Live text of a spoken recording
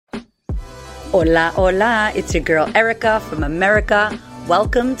Hola, hola, it's your girl Erica from America.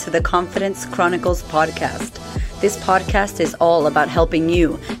 Welcome to the Confidence Chronicles podcast. This podcast is all about helping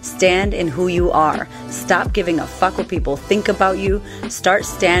you stand in who you are. Stop giving a fuck what people think about you. Start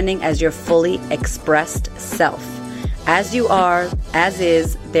standing as your fully expressed self. As you are, as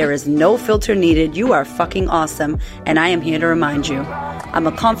is, there is no filter needed. You are fucking awesome, and I am here to remind you. I'm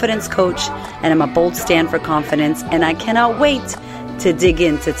a confidence coach, and I'm a bold stand for confidence, and I cannot wait to dig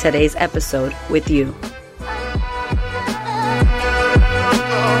into today's episode with you.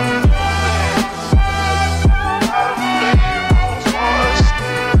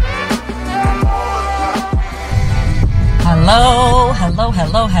 Hello.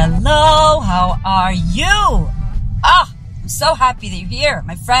 How are you? I'm so happy that you're here,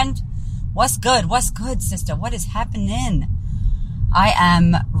 my friend. What's good, sister? What is happening? I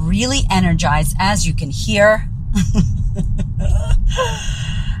am really energized, as you can hear.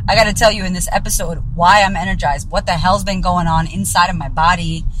 I got to tell you in this episode why I'm energized, what the hell's been going on inside of my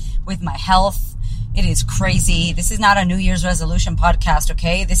body with my health. It is crazy. This is not a New Year's resolution podcast,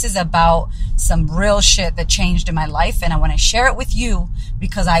 okay? This is about some real shit that changed in my life, and I want to share it with you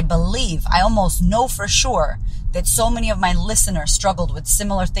because I almost know for sure that so many of my listeners struggled with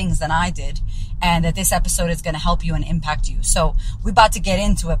similar things than I did, and that this episode is going to help you and impact you. So we're about to get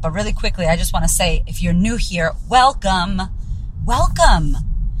into it, but really quickly, I just want to say, if you're new here, welcome.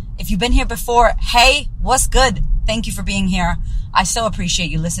 If you've been here before, hey, what's good? Thank you for being here. I so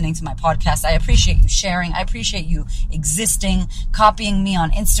appreciate you listening to my podcast. I appreciate you sharing. I appreciate you existing, copying me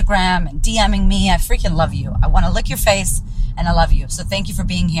on Instagram and DMing me. I freaking love you. I want to lick your face, and I love you. So thank you for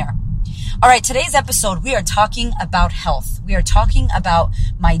being here. All right, today's episode, we are talking about health. We are talking about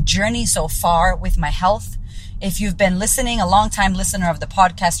my journey so far with my health. If you've been listening, a long-time listener of the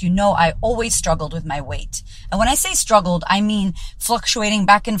podcast, you know I always struggled with my weight. And when I say struggled, I mean fluctuating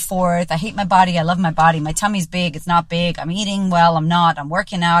back and forth. I hate my body. I love my body. My tummy's big. It's not big. I'm eating well. I'm not. I'm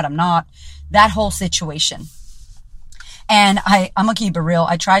working out. I'm not. That whole situation. And I'm going to keep it real.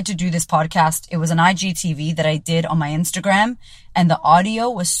 I tried to do this podcast. It was an IGTV that I did on my Instagram, and the audio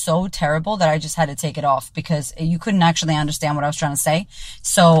was so terrible that I just had to take it off because you couldn't actually understand what I was trying to say.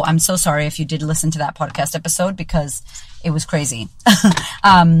 So I'm so sorry if you did listen to that podcast episode because it was crazy.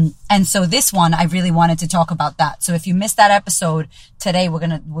 And so this one, I really wanted to talk about that. So if you missed that episode, today we're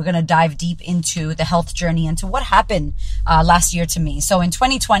going to dive deep into the health journey, into what happened last year to me. So in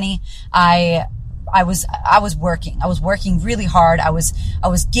 2020, I was working. I was working really hard. I was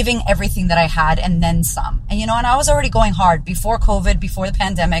giving everything that I had and then some. And and I was already going hard before COVID, before the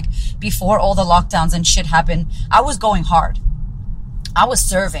pandemic, before all the lockdowns and shit happened. I was going hard. I was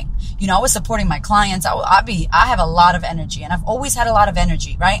serving. I was supporting my clients. I have a lot of energy, and I've always had a lot of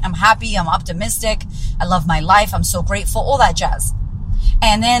energy, right? I'm happy. I'm optimistic. I love my life. I'm so grateful, all that jazz.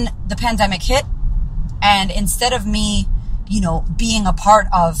 And then the pandemic hit, and instead of me, being a part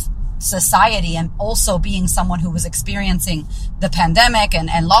of society and also being someone who was experiencing the pandemic and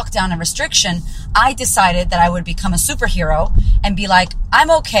lockdown and restriction, I decided that I would become a superhero and be like, I'm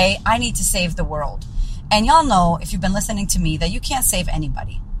okay. I need to save the world. And y'all know, if you've been listening to me, that you can't save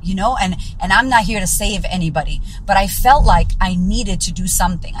anybody, and I'm not here to save anybody, but I felt like I needed to do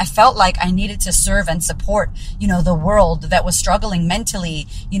something. I felt like I needed to serve and support, the world that was struggling mentally,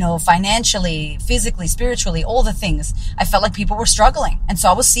 financially, physically, spiritually, all the things. I felt like people were struggling. And so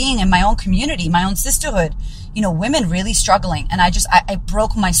I was seeing in my own community, my own sisterhood, women really struggling. And I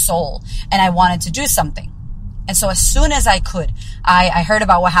broke my soul, and I wanted to do something. And so as soon as I could, I heard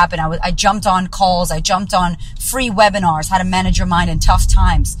about what happened. I jumped on calls. I jumped on free webinars, how to manage your mind in tough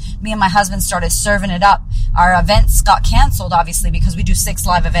times. Me and my husband started serving it up. Our events got canceled, obviously, because we do 6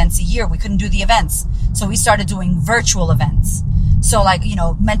 live events a year. We couldn't do the events. So we started doing virtual events. So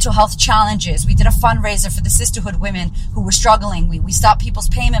mental health challenges. We did a fundraiser for the sisterhood women who were struggling. We stopped people's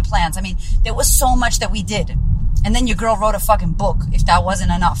payment plans. I mean, there was so much that we did. And then your girl wrote a fucking book, if that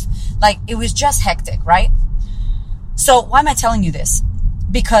wasn't enough. It was just hectic, right? So why am I telling you this?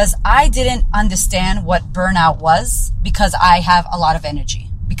 Because I didn't understand what burnout was, because I have a lot of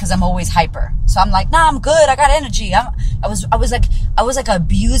energy, because I'm always hyper. So I'm like, nah, I'm good. I got energy. I was like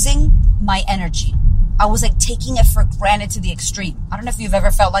abusing my energy. I was like taking it for granted to the extreme. I don't know if you've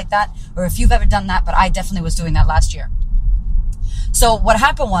ever felt like that or if you've ever done that, but I definitely was doing that last year. So what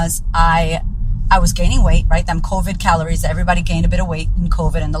happened was I was gaining weight, right? Them COVID calories. Everybody gained a bit of weight in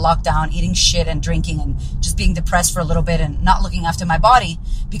COVID and the lockdown, eating shit and drinking and just being depressed for a little bit and not looking after my body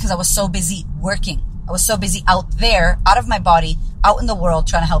because I was so busy working. I was so busy out there, out of my body, out in the world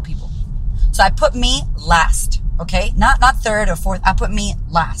trying to help people. So I put me last, okay? Not third or fourth. I put me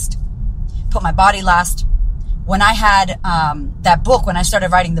last. Put my body last. when I had that book, when I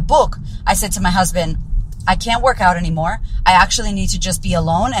started writing the book, I said to my husband, I can't work out anymore. I actually need to just be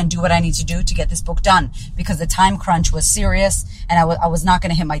alone and do what I need to do to get this book done, because the time crunch was serious and I was not going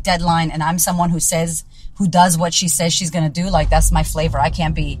to hit my deadline. And I'm someone who does what she says she's going to do. Like, that's my flavor. I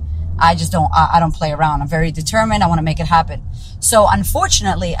don't play around. I'm very determined. I want to make it happen. So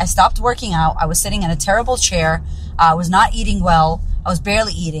unfortunately, I stopped working out. I was sitting in a terrible chair. I was not eating well. I was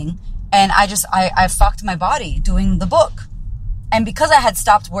barely eating. And I fucked my body doing the book. And because I had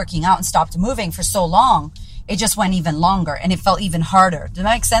stopped working out and stopped moving for so long, it just went even longer and it felt even harder. Does that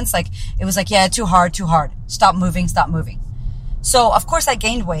make sense? Like, it was like, yeah, too hard. Stop moving. So of course I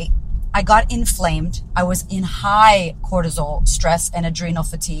gained weight. I got inflamed. I was in high cortisol, stress, and adrenal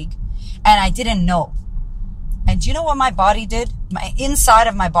fatigue. And I didn't know. And do you know what my body did? My inside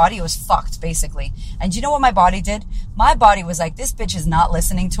of my body was fucked, basically. And do you know what my body did? My body was like, this bitch is not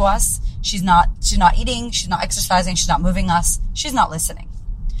listening to us. She's not eating. She's not exercising. She's not moving us. She's not listening.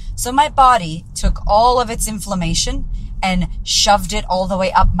 So my body took all of its inflammation and shoved it all the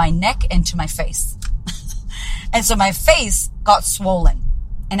way up my neck into my face. And so my face got swollen.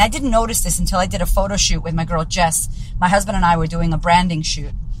 And I didn't notice this until I did a photo shoot with my girl Jess. My husband and I were doing a branding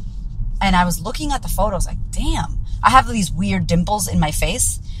shoot. And I was looking at the photos like, damn, I have these weird dimples in my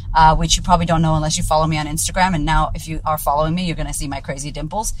face, which you probably don't know unless you follow me on Instagram. And now if you are following me, you're going to see my crazy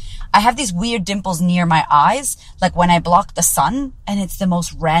dimples. I have these weird dimples near my eyes, like when I block the sun, and it's the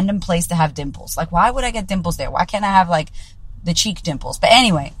most random place to have dimples. Like, why would I get dimples there? Why can't I have like the cheek dimples? But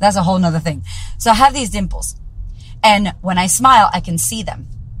anyway, that's a whole nother thing. So I have these dimples, and when I smile, I can see them.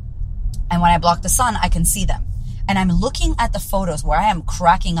 And when I block the sun, I can see them. And I'm looking at the photos where I am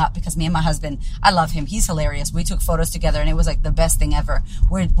cracking up because me and my husband, I love him. He's hilarious. We took photos together and it was like the best thing ever.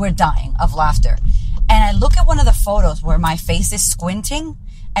 We're dying of laughter. And I look at one of the photos where my face is squinting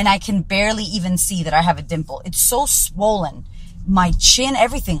and I can barely even see that I have a dimple. It's so swollen. My chin,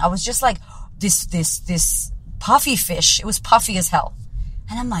 everything. I was just like this puffy fish. It was puffy as hell.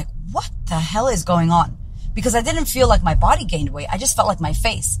 And I'm like, what the hell is going on? Because I didn't feel like my body gained weight. I just felt like my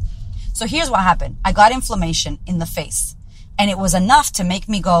face. So here's what happened. I got inflammation in the face, and it was enough to make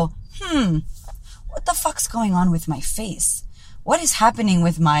me go, what the fuck's going on with my face? What is happening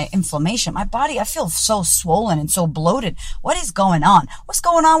with my inflammation? My body, I feel so swollen and so bloated. What is going on? What's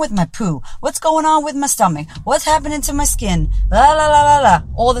going on with my poo? What's going on with my stomach? What's happening to my skin? La, la, la, la, la.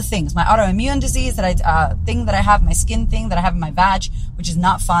 All the things. My autoimmune disease thing that I have, my skin thing that I have in my vag, which is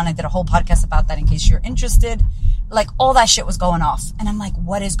not fun. I did a whole podcast about that in case you're interested. Like, all that shit was going off. And I'm like,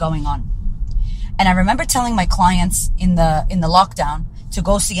 what is going on? And I remember telling my clients in the lockdown to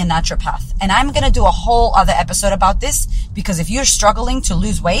go see a naturopath. And I'm going to do a whole other episode about this, because if you're struggling to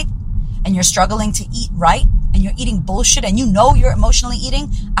lose weight and you're struggling to eat right and you're eating bullshit and you know you're emotionally eating,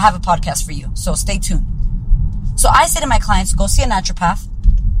 I have a podcast for you. So stay tuned. So I say to my clients, go see a naturopath.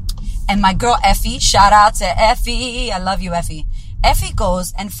 And my girl Effie, shout out to Effie. I love you, Effie. Effie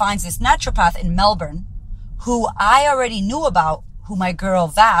goes and finds this naturopath in Melbourne who I already knew about, who my girl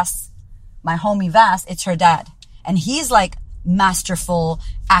Vass, my homie Vass, it's her dad. And he's like masterful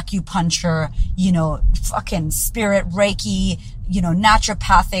acupuncture, fucking spirit, Reiki,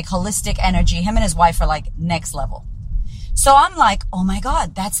 naturopathic, holistic energy. Him and his wife are like next level. So I'm like, oh my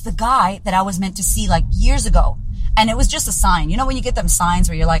God, that's the guy that I was meant to see like years ago. And it was just a sign. You know, when you get them signs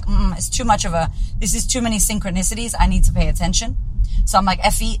where you're like, it's too much this is too many synchronicities. I need to pay attention. So I'm like,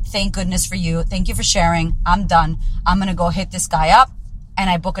 Effie, thank goodness for you. Thank you for sharing. I'm done. I'm going to go hit this guy up. And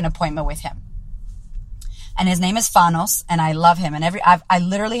I book an appointment with him. And his name is Fanos, and I love him. And I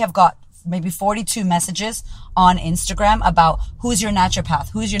literally have got maybe 42 messages on Instagram about who's your naturopath?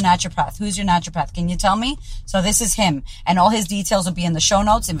 Who's your naturopath? Who's your naturopath? Can you tell me? So this is him, and all his details will be in the show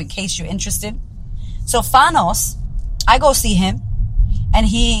notes in case you're interested. So Fanos, I go see him, and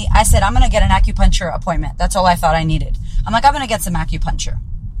I said, I'm going to get an acupuncture appointment. That's all I thought I needed. I'm like, I'm going to get some acupuncture.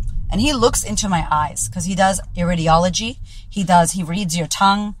 And he looks into my eyes because he does iridiology. He reads your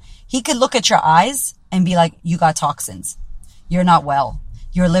tongue. He could look at your eyes and be like, you got toxins. You're not well.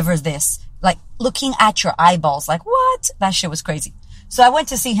 Your liver's this. Like, looking at your eyeballs. Like, what? That shit was crazy. So I went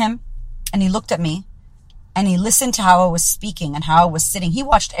to see him, and he looked at me, and he listened to how I was speaking and how I was sitting. He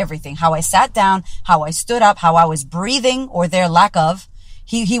watched everything. How I sat down, how I stood up, how I was breathing, or their lack of.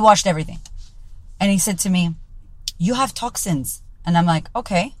 He watched everything. And he said to me, you have toxins. And I'm like,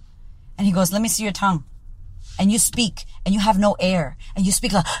 okay. And he goes, let me see your tongue. And you speak, and you have no air. And you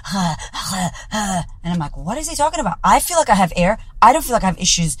speak like, and I'm like, what is he talking about? I feel like I have air. I don't feel like I have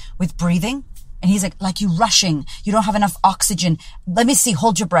issues with breathing. And he's like you rushing. You don't have enough oxygen. Let me see,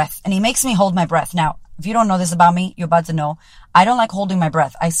 hold your breath. And he makes me hold my breath. Now, If you don't know this about me, you're about to know. I don't like holding my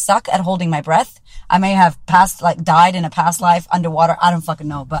breath. I suck at holding my breath. I may have died in a past life underwater. I don't fucking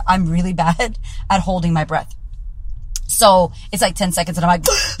know, but I'm really bad at holding my breath. So it's like 10 seconds and I'm like,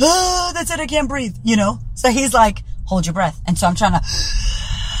 that's it. I can't breathe, So he's like, hold your breath. And so I'm trying to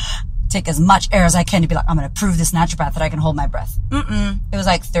take as much air as I can to be like, I'm going to prove this naturopath that I can hold my breath. It was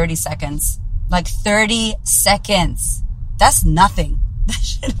like 30 seconds. Like 30 seconds. That's nothing. That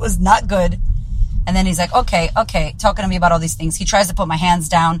shit was not good. And then he's like, okay, talking to me about all these things. He tries to put my hands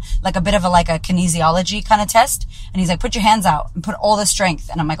down, like a bit of a kinesiology kind of test. And he's like, put your hands out and put all the strength.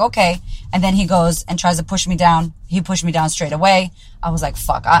 And I'm like, okay. And then he goes and tries to push me down. He pushed me down straight away. I was like,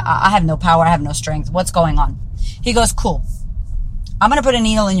 fuck, I have no power. I have no strength. What's going on? He goes, cool. I'm going to put a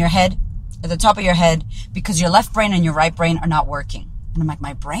needle in your head, at the top of your head, because your left brain and your right brain are not working. And I'm like,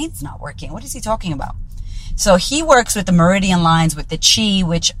 my brain's not working. What is he talking about? So he works with the meridian lines, with the chi,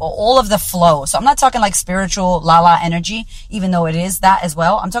 which all of the flow. So I'm not talking like spiritual la energy, even though it is that as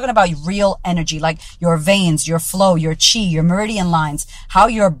well. I'm talking about real energy, like your veins, your flow, your chi, your meridian lines, how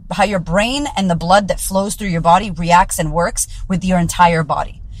your brain and the blood that flows through your body reacts and works with your entire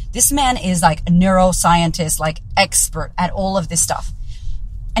body. This man is like a neuroscientist, like expert at all of this stuff.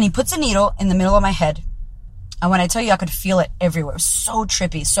 And he puts a needle in the middle of my head. And when I tell you, I could feel it everywhere. It was so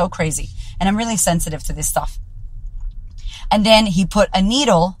trippy, so crazy. And I'm really sensitive to this stuff. And then he put a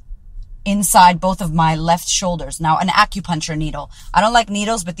needle inside both of my left shoulders. Now, an acupuncture needle. I don't like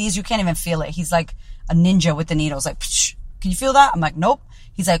needles, but these, you can't even feel it. He's like a ninja with the needles. Like, psh, can you feel that? I'm like, nope.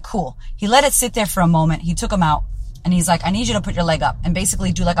 He's like, cool. He let it sit there for a moment. He took them out. And he's like, I need you to put your leg up and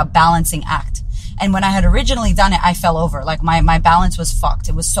basically do like a balancing act. And when I had originally done it, I fell over. Like my balance was fucked.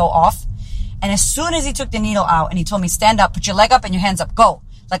 It was so off. And as soon as he took the needle out and he told me, stand up, put your leg up and your hands up, go.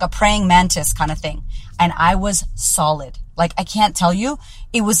 Like a praying mantis kind of thing. And I was solid. Like, I can't tell you.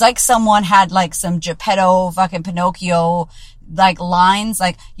 It was like someone had like some Geppetto, fucking Pinocchio, like lines,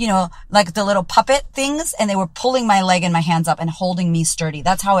 like, like the little puppet things. And they were pulling my leg and my hands up and holding me sturdy.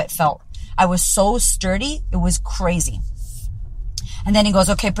 That's how it felt. I was so sturdy. It was crazy. And then he goes,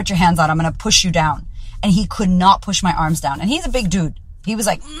 okay, put your hands out. I'm going to push you down. And he could not push my arms down. And he's a big dude. He was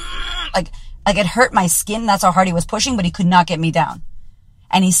like it hurt my skin. That's how hard he was pushing, but he could not get me down.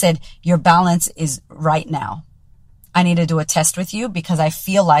 And he said, your balance is right now. I need to do a test with you because I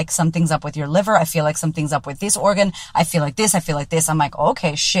feel like something's up with your liver. I feel like something's up with this organ. I feel like this. I feel like this. I'm like,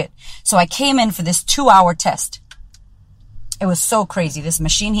 okay, shit. So I came in for this 2-hour test. It was so crazy. This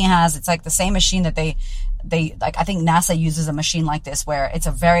machine he has, it's like the same machine that they like, I think NASA uses a machine like this where it's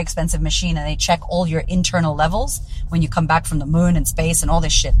a very expensive machine and they check all your internal levels when you come back from the moon and space and all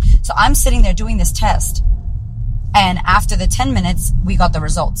this shit. So I'm sitting there doing this test. And after the 10 minutes, we got the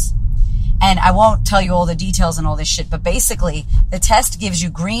results. And I won't tell you all the details and all this shit, but basically the test gives you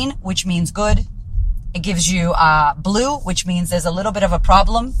green, which means good. It gives you blue, which means there's a little bit of a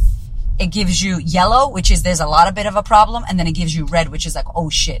problem. It gives you yellow, which is there's a lot of bit of a problem. And then it gives you red, which is like, oh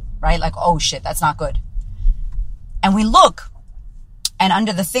shit, right? Like, oh shit, that's not good. And we look, and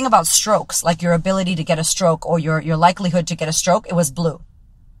under the thing about strokes, like your ability to get a stroke or your likelihood to get a stroke, it was blue.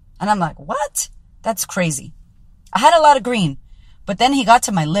 And I'm like, what? That's crazy. I had a lot of green, but then he got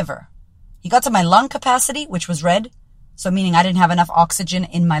to my liver. He got to my lung capacity, which was red. So meaning I didn't have enough oxygen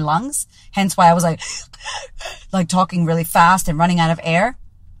in my lungs. Hence why I was like talking really fast and running out of air.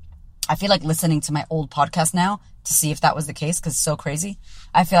 I feel like listening to my old podcast now to see if that was the case because it's so crazy.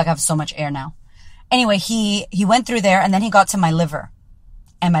 I feel like I have so much air now. Anyway, he went through there and then he got to my liver.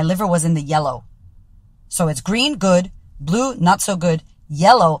 And my liver was in the yellow. So it's green, good. Blue, not so good.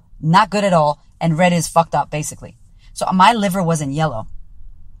 Yellow, not good at all. And red is fucked up, basically. So my liver was in yellow.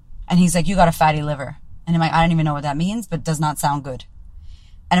 And he's like, you got a fatty liver. And I'm like, I don't even know what that means, but it does not sound good.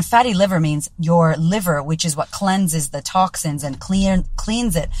 And a fatty liver means your liver, which is what cleanses the toxins and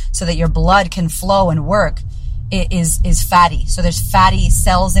cleans it so that your blood can flow and work, is fatty. So there's fatty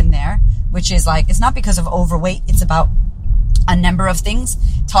cells in there, which is like, it's not because of overweight. It's about a number of things: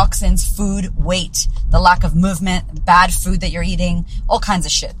 toxins, food, weight, the lack of movement, bad food that you're eating, all kinds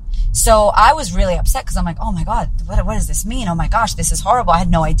of shit. So I was really upset because I'm like, oh my God, what does this mean? Oh my gosh, this is horrible. I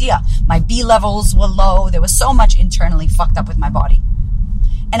had no idea. My B levels were low. There was so much internally fucked up with my body.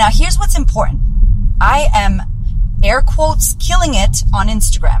 And now here's what's important. I am, air quotes, killing it on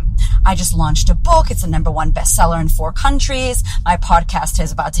Instagram. I just launched a book. It's a #1 bestseller in 4 countries. My podcast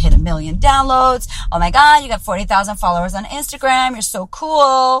is about to hit 1 million downloads. Oh my God, you got 40,000 followers on Instagram. You're so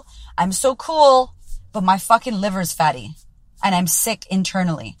cool. I'm so cool. But my fucking liver's fatty and I'm sick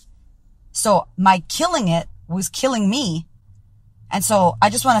internally. So my killing it was killing me. And so I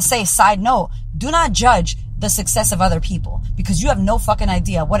just want to say, side note, do not judge the success of other people because you have no fucking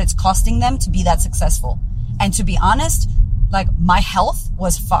idea what it's costing them to be that successful. And to be honest, like my health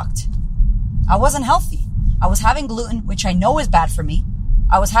was fucked. I wasn't healthy. I was having gluten, which I know is bad for me.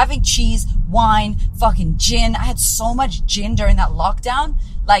 I was having cheese, wine, fucking gin. I had so much gin during that lockdown,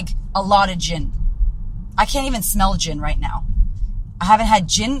 like a lot of gin. I can't even smell gin right now. I haven't had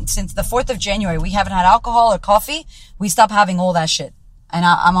gin since the 4th of January. We haven't had alcohol or coffee. We stopped having all that shit. And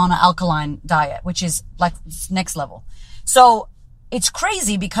I'm on an alkaline diet, which is like next level. So it's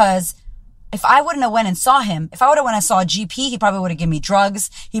crazy because if I wouldn't have went and saw him, if I would have went and saw a GP, he probably would have given me drugs.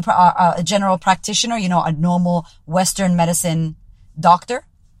 A general practitioner, a normal Western medicine doctor.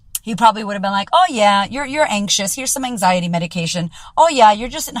 He probably would have been like, oh yeah, you're anxious. Here's some anxiety medication. Oh yeah, you're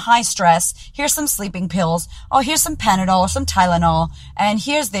just in high stress. Here's some sleeping pills. Oh, here's some Panadol or some Tylenol. And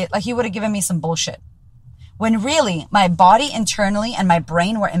he would have given me some bullshit. When really my body internally and my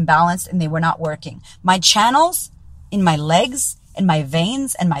brain were imbalanced and they were not working. My channels in my legs and my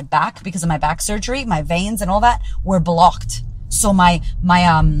veins and my back, because of my back surgery, my veins and all that were blocked. So my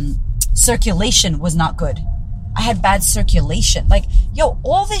circulation was not good. I had bad circulation. Like,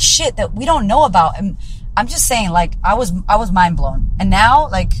 all this shit that we don't know about. And I'm just saying, like, I was mind blown. And now,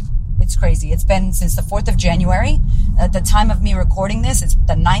 like, it's crazy. It's been since the 4th of January. At the time of me recording this, it's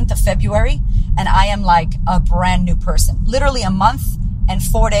the 9th of February. And I am like a brand new person. Literally a month and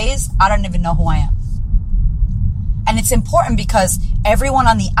 4 days, I don't even know who I am. And it's important because everyone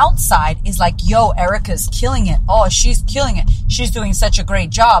on the outside is like, yo, Erica's killing it. Oh, she's killing it. She's doing such a great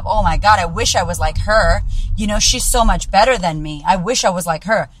job. Oh my God, I wish I was like her. She's so much better than me. I wish I was like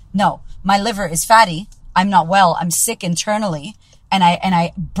her. No, my liver is fatty. I'm not well. I'm sick internally. And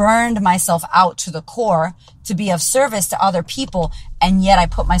I burned myself out to the core to be of service to other people. And yet I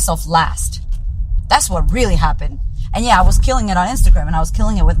put myself last. That's what really happened. And yeah, I was killing it on Instagram and I was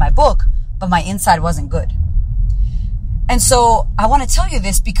killing it with my book, but my inside wasn't good. And so I want to tell you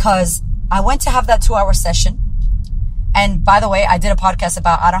this because I went to have that 2-hour session. And by the way, I did a podcast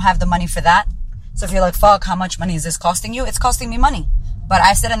about I don't have the money for that. So if you're like, fuck, how much money is this costing you? It's costing me money. But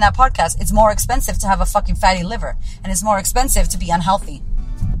I said in that podcast, it's more expensive to have a fucking fatty liver. And it's more expensive to be unhealthy.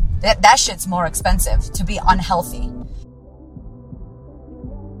 That shit's more expensive to be unhealthy.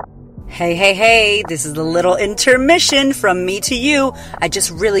 Hey, this is a little intermission from me to you. I just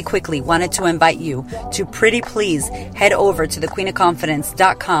really quickly wanted to invite you to pretty please head over to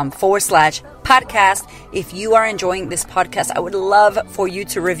thequeenofconfidence.com/podcast. If you are enjoying this podcast, I would love for you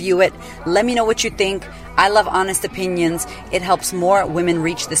to review it. Let me know what you think. I love honest opinions. It helps more women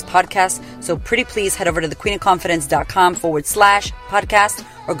reach this podcast. So pretty please head over to thequeenofconfidence.com/podcast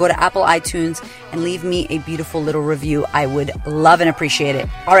or go to Apple iTunes and leave me a beautiful little review. I would love and appreciate it.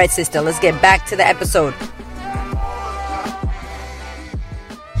 All right, sister, let's get back to the episode.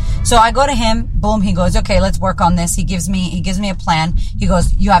 So I go to him, boom, he goes, okay, let's work on this. He gives me a plan. He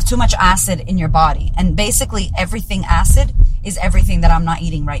goes, you have too much acid in your body. And basically everything acid is everything that I'm not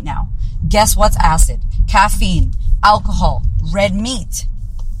eating right now. Guess what's acid? Caffeine, alcohol, red meat,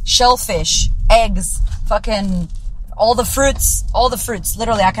 shellfish, eggs, fucking all the fruits.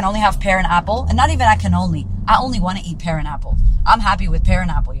 Literally, I can only have pear and apple. And not even I only want to eat pear and apple. I'm happy with pear and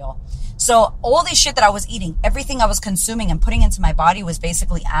apple, y'all. So all this shit that I was eating, everything I was consuming and putting into my body was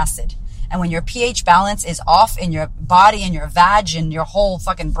basically acid. And when your pH balance is off in your body and your vag and your whole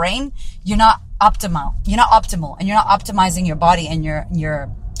fucking brain, you're not optimal. You're not optimal and you're not optimizing your body and your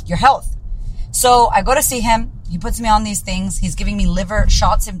health. So I go to see him. He puts me on these things. He's giving me liver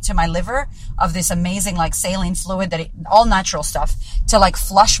shots into my liver of this amazing like saline fluid all natural stuff to like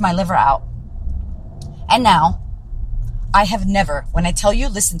flush my liver out. And now I have never, when I tell you,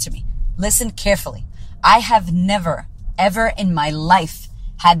 listen to me, listen carefully. I have never, ever in my life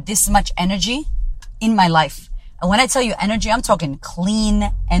had this much energy in my life. And when I tell you energy, I'm talking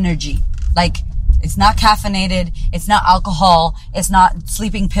clean energy. Like, it's not caffeinated. It's not alcohol. It's not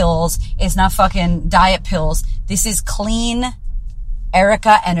sleeping pills. It's not fucking diet pills. This is clean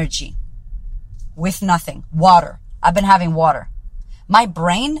Erica energy with nothing. Water. I've been having water. My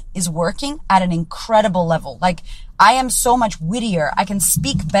brain is working at an incredible level. Like, I am so much wittier. I can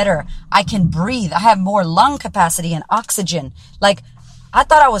speak better. I can breathe. I have more lung capacity and oxygen. Like, I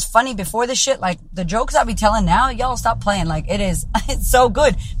thought I was funny before this shit. Like, the jokes I be telling now, y'all stop playing. Like, it's so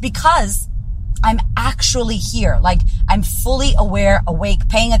good because I'm actually here. Like, I'm fully aware, awake,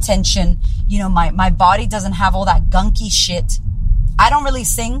 paying attention. My body doesn't have all that gunky shit. I don't really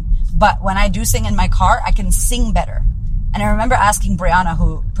sing, but when I do sing in my car, I can sing better. And I remember asking Brianna,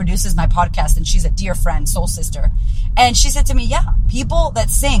 who produces my podcast, and she's a dear friend, soul sister. And she said to me, yeah, people that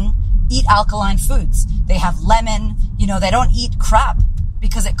sing eat alkaline foods. They have lemon, they don't eat crap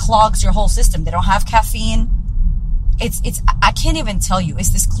because it clogs your whole system. They don't have caffeine. I can't even tell you.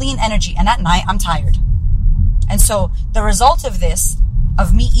 It's this clean energy. And at night, I'm tired. And so the result of this,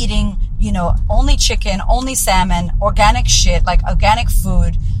 of me eating, only chicken, only salmon, organic shit, like organic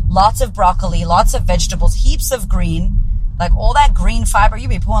food, lots of broccoli, lots of vegetables, heaps of green, like all that green fiber, you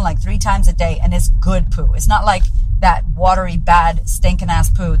be pooing like 3 times a day, and it's good poo. It's not like that watery, bad, stinking ass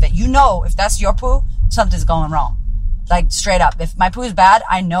poo that if that's your poo, something's going wrong. Like straight up. If my poo is bad,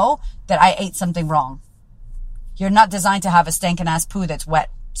 I know that I ate something wrong. You're not designed to have a stinking ass poo that's wet.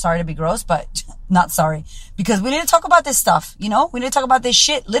 Sorry to be gross, but not sorry. Because we need to talk about this stuff, We need to talk about this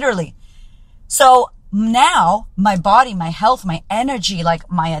shit, literally. So now my body, my health, my energy, like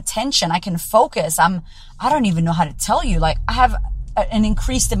my attention, I can focus. I don't even know how to tell you. Like I have an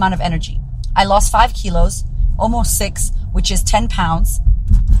increased amount of energy. I lost 5 kilos, almost 6, which is 10 pounds.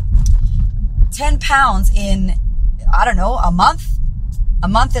 10 pounds in, I don't know, a month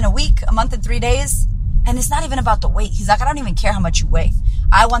and a week, a month and 3 days. And it's not even about the weight. He's like, I don't even care how much you weigh.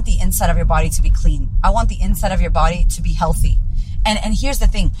 I want the inside of your body to be clean. I want the inside of your body to be healthy. And here's the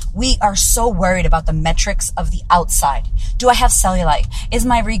thing. We are so worried about the metrics of the outside. Do I have cellulite? Is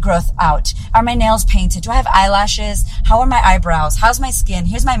my regrowth out? Are my nails painted? Do I have eyelashes? How are my eyebrows? How's my skin?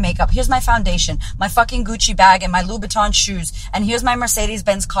 Here's my makeup. Here's my foundation, my fucking Gucci bag and my Louis Vuitton shoes. And here's my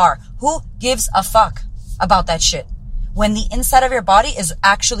Mercedes-Benz car. Who gives a fuck about that shit? When the inside of your body is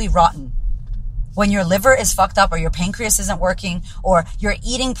actually rotten. When your liver is fucked up or your pancreas isn't working or you're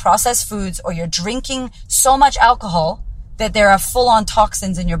eating processed foods or you're drinking so much alcohol that there are full-on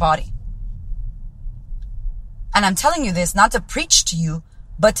toxins in your body. And I'm telling you this not to preach to you,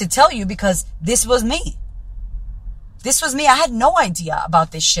 but to tell you because this was me. This was me. I had no idea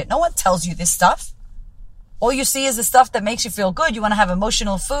about this shit. No one tells you this stuff. All you see is the stuff that makes you feel good. You want to have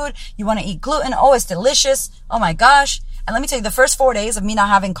emotional food. You want to eat gluten. Oh, it's delicious. Oh my gosh. And let me tell you, the first 4 days of me not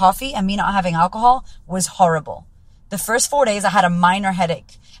having coffee and me not having alcohol was horrible. The first 4 days I had a minor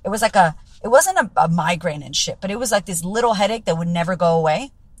headache. It wasn't a migraine and shit, but it was like this little headache that would never go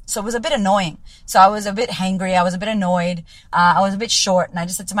away. So it was a bit annoying. So I was a bit hangry. I was a bit annoyed. I was a bit short. And I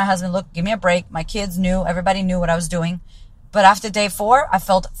just said to my husband, look, give me a break. My kids knew, everybody knew what I was doing. But after day 4, I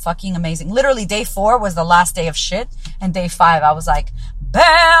felt fucking amazing. Literally day 4 was the last day of shit. And day 5, I was like,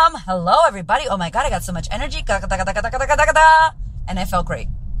 bam! Hello, everybody. Oh my God, I got so much energy. And I felt great.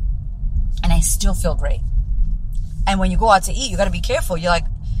 And I still feel great. And when you go out to eat, you got to be careful. You're like,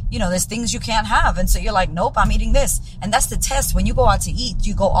 there's things you can't have. And so you're like, nope, I'm eating this. And that's the test. When you go out to eat,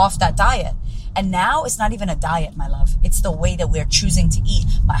 you go off that diet. And now it's not even a diet, my love. It's the way that we're choosing to eat.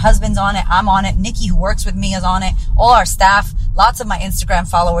 My husband's on it. I'm on it. Nikki, who works with me, is on it. All our staff, lots of my Instagram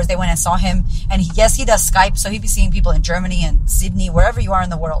followers, they went and saw him. And yes, he does Skype. So he'd be seeing people in Germany and Sydney, wherever you are in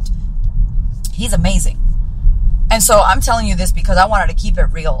the world. He's amazing. And so I'm telling you this because I wanted to keep it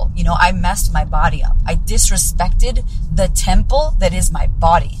real. I messed my body up. I disrespected the temple that is my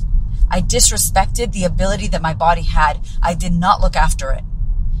body. I disrespected the ability that my body had. I did not look after it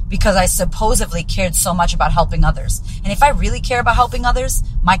because I supposedly cared so much about helping others. And if I really care about helping others,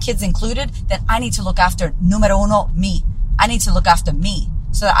 my kids included, then I need to look after numero uno, me. I need to look after me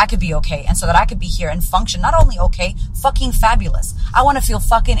so that I could be okay and so that I could be here and function. Not only okay, fucking fabulous. I want to feel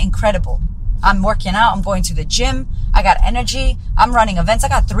fucking incredible. I'm working out. I'm going to the gym. I got energy. I'm running events. I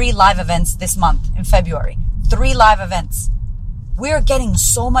got 3 live events this month in February. 3 live events. We're getting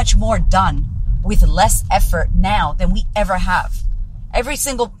so much more done with less effort now than we ever have. Every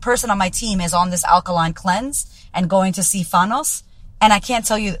single person on my team is on this alkaline cleanse and going to see Fanos. And I can't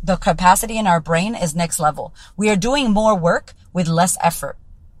tell you, the capacity in our brain is next level. We are doing more work with less effort.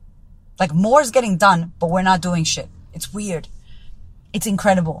 Like more is getting done, but we're not doing shit. It's weird. It's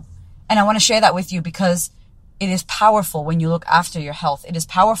incredible. And I want to share that with you because it is powerful when you look after your health. It is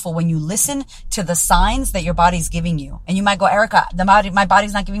powerful when you listen to the signs that your body's giving you. And you might go, Erica, my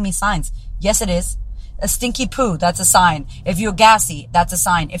body's not giving me signs. Yes, it is. A stinky poo, that's a sign. If you're gassy, that's a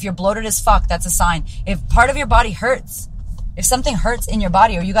sign. If you're bloated as fuck, that's a sign. If part of your body hurts, if something hurts in your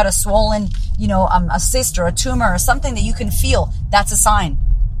body or you got a swollen, a cyst or a tumor or something that you can feel, that's a sign.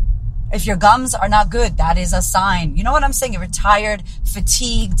 If your gums are not good, that is a sign. You know what I'm saying? If you're tired,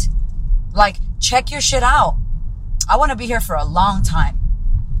 fatigued, like check your shit out. I want to be here for a long time.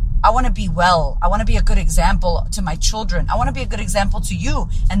 I want to be well. I want to be a good example to my children. I want to be a good example to you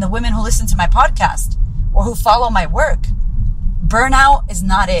and the women who listen to my podcast or who follow my work. Burnout is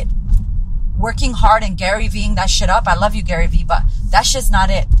not it. Working hard and Gary V'ing that shit up. I love you, Gary V, but that shit's not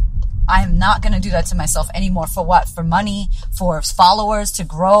it. I am not going to do that to myself anymore. For what? For money? For followers? To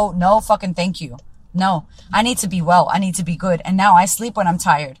grow? No fucking thank you. No, I need to be well. I need to be good. And now I sleep when I'm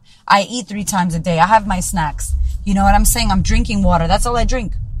tired. I eat 3 times a day. I have my snacks. You know what I'm saying? I'm drinking water. That's all I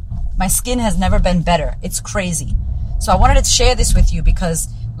drink. My skin has never been better. It's crazy. So I wanted to share this with you because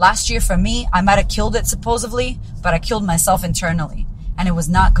last year for me, I might have killed it supposedly, but I killed myself internally and it was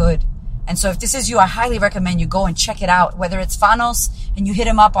not good. And so if this is you, I highly recommend you go and check it out. Whether it's Fanos and you hit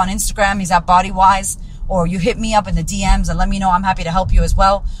him up on Instagram, he's at Bodywise, or you hit me up in the DMs and let me know, I'm happy to help you as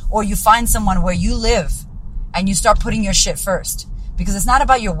well. Or you find someone where you live and you start putting your shit first. Because it's not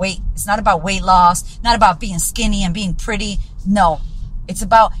about your weight. It's not about weight loss, not about being skinny and being pretty. No, it's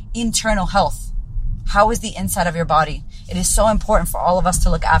about internal health. How is the inside of your body? It is so important for all of us to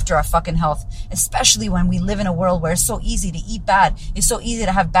look after our fucking health, especially when we live in a world where it's so easy to eat bad. It's so easy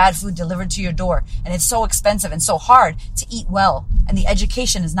to have bad food delivered to your door. And it's so expensive and so hard to eat well. And the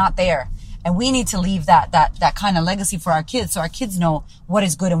education is not there. And we need to leave that kind of legacy for our kids so our kids know what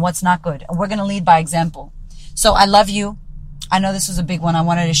is good and what's not good. And we're going to lead by example. So I love you. I know this was a big one. I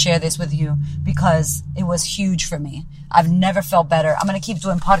wanted to share this with you because it was huge for me. I've never felt better. I'm going to keep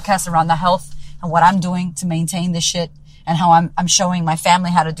doing podcasts around the health and what I'm doing to maintain this shit and how I'm showing my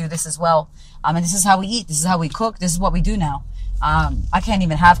family how to do this as well. And this is how we eat. This is how we cook. This is what we do now. I can't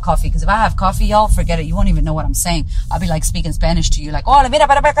even have coffee because if I have coffee, y'all, forget it. You won't even know what I'm saying. I'll be like speaking Spanish to you like, oh, mira,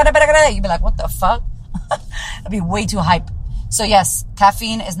 you'll be like, what the fuck? I'll be way too hype. So yes,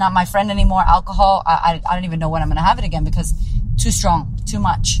 caffeine is not my friend anymore. Alcohol, I don't even know when I'm going to have it again because too strong, too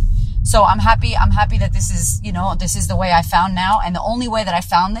much. So I'm happy that this is, this is the way I found now. And the only way that I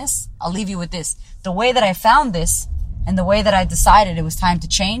found this, I'll leave you with this. The way that I found this and the way that I decided it was time to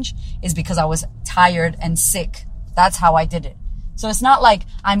change is because I was tired and sick. That's how I did it. So it's not like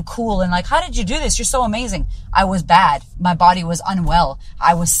I'm cool and like, how did you do this? You're so amazing. I was bad. My body was unwell.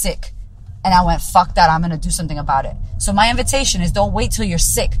 I was sick. And I went, fuck that. I'm going to do something about it. So my invitation is don't wait till you're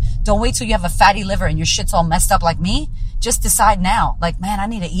sick. Don't wait till you have a fatty liver and your shit's all messed up like me. Just decide now. Like, man, I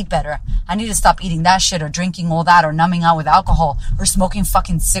need to eat better. I need to stop eating that shit or drinking all that or numbing out with alcohol or smoking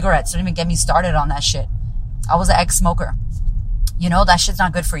fucking cigarettes. Don't even get me started on that shit. I was an ex-smoker. That shit's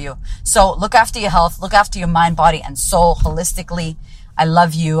not good for you. So look after your health, look after your mind, body, and soul holistically. I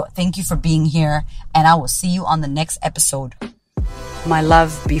love you. Thank you for being here. And I will see you on the next episode. My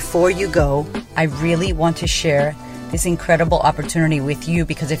love, before you go, I really want to share this incredible opportunity with you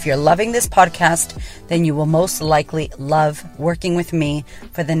because if you're loving this podcast, then you will most likely love working with me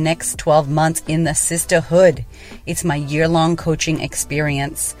for the next 12 months in the sisterhood. It's my year-long coaching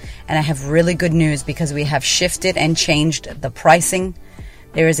experience, and I have really good news because we have shifted and changed the pricing.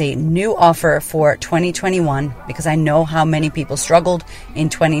 There is a new offer for 2021 because I know how many people struggled in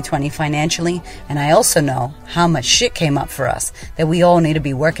 2020 financially, and I also know how much shit came up for us that we all need to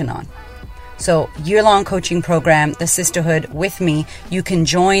be working on. So year-long coaching program, the sisterhood with me. You can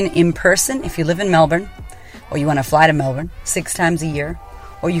join in person if you live in Melbourne or you want to fly to Melbourne 6 times a year,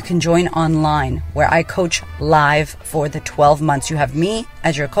 or you can join online where I coach live for the 12 months. You have me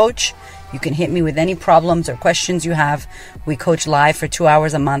as your coach. You can hit me with any problems or questions you have. We coach live for 2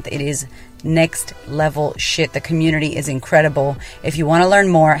 hours a month. It is next level shit. The community is incredible. If you want to learn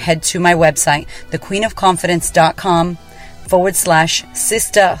more, head to my website,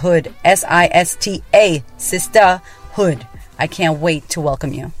 thequeenofconfidence.com/sisterhood, SISTA, sisterhood. I can't wait to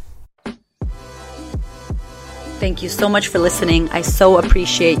welcome you. Thank you so much for listening. I so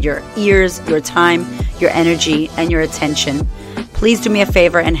appreciate your ears, your time, your energy, and your attention. Please do me a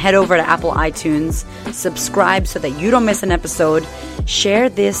favor and head over to Apple iTunes, subscribe so that you don't miss an episode, share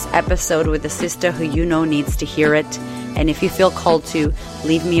this episode with a sister who you know needs to hear it, and if you feel called to,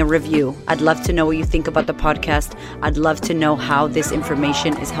 leave me a review. I'd love to know what you think about the podcast. I'd love to know how this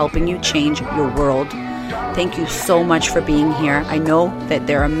information is helping you change your world. Thank you so much for being here. I know that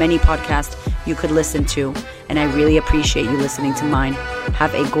there are many podcasts you could listen to, and I really appreciate you listening to mine.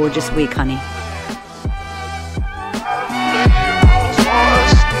 Have a gorgeous week, honey.